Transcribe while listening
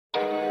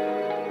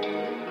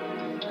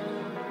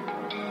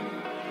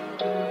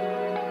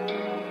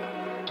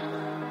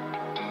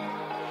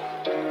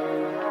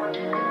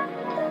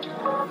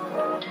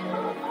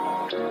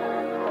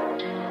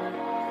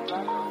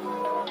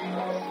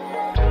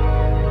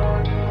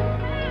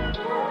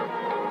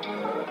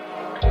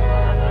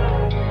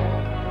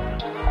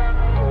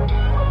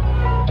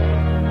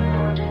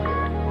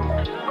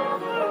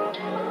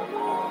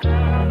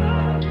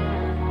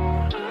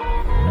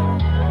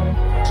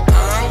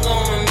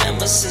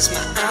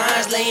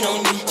eyes laid on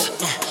you.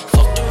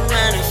 Fucked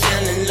around and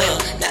fell in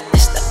love. Now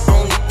it's the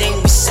only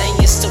thing we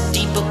saying. So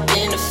deep up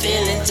in the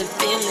feelings and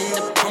feeling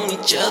upon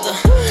each other.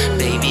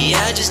 Baby,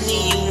 I just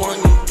need you on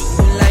you, do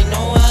it like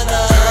no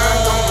other. I'm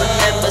gon'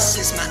 remember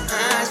since my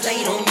eyes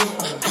laid on you.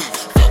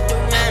 Fucked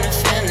around and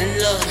fell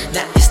in love.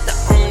 Now it's the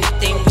only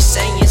thing we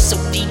saying. So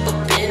deep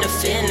up in the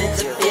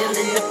feelings and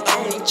feeling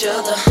upon each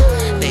other.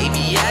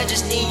 Baby, I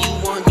just need you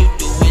on you,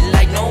 do it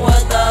like no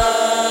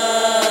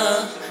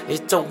other.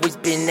 It's always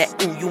been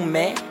that in you,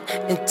 man.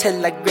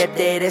 Until I grab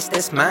that ass,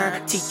 that's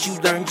mine. Teach you,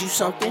 learn you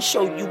something,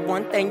 show you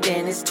one thing,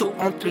 then it's 2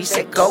 on 3,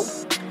 set go.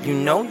 You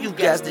know you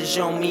guys to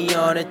show me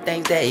all the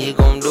things that you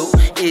gon' do.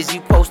 Is you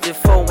posted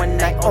for one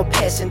night or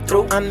passing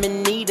through? I'm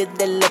in need of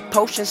that little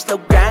potion, slow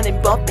grinding,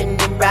 bumping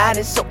and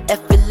riding, so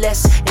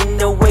effortless in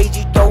the ways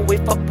you throw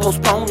it for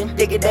postponing.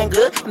 Dig it and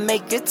good,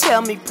 make it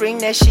tell me, bring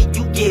that shit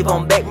you give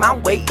on back my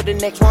way for the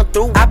next one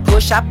through. I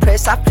push, I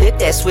press, I flip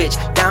that switch,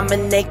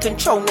 dominate,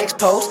 control, next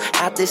pose.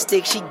 Out the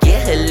stick, she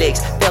get her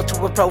legs, fell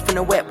to a pro from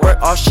the wet work.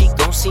 All she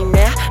gon' see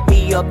now,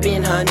 me up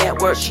in her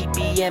network. She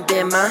be and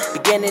been mine,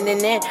 beginning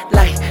and end,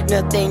 like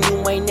nothing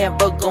you ain't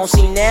never gon'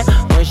 see now.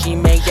 When she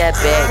make that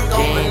back, I'm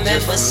gon'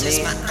 remember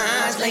since my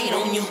eyes laid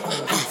on you.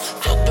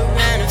 Fucked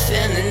around and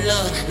fell in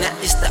love. Now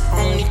it's the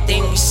only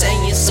thing we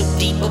saying. So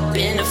deep up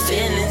in the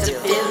feelings and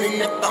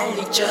feeling up on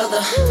each other.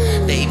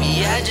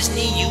 Baby, I just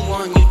need you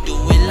on you, do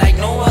it like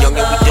no other. Young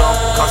and we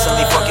dumb,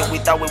 constantly fucking, we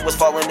thought we was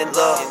falling in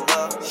love.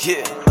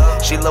 Yeah,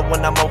 she love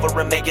when I'm over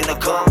and making her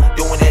come.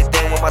 Doing that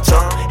thing with my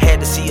tongue,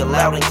 had to see her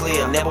loud and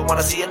clear. Never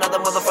wanna see another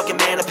motherfucking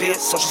man appear.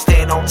 So she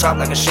staying on top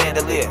like a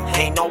chandelier.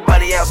 Ain't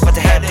nobody else but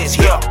to have this,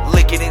 yeah.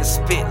 Lick it and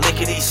spit,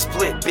 lickety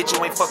split. Bitch,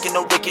 you ain't fucking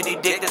no rickety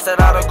dick. This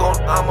that oughta go,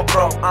 I'm a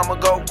pro, I'ma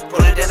go.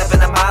 Put it in up in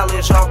the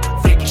mileage, ho.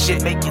 Freaky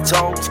shit, make your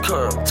toes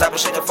curl. Type of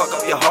shit to fuck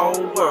up your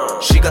whole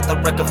world. She got the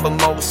record for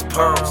most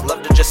pearls.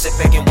 Love to just sit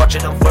back and watch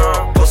it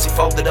unfurl. Pussy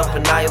folded up,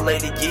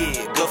 annihilated,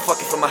 yeah. Good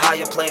fucking from a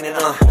higher plane and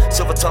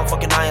silver tongue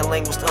fucking iron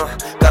language,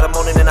 got them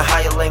moaning in a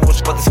higher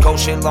language. But this cold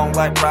shit long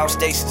like proud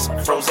stasis.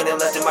 Frozen and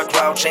left in my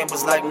crowd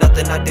chambers like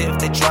nothing I did. If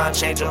they try and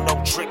change them,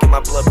 no trick in my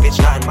blood, bitch,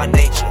 not in my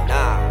nature.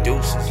 Nah,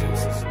 deuces.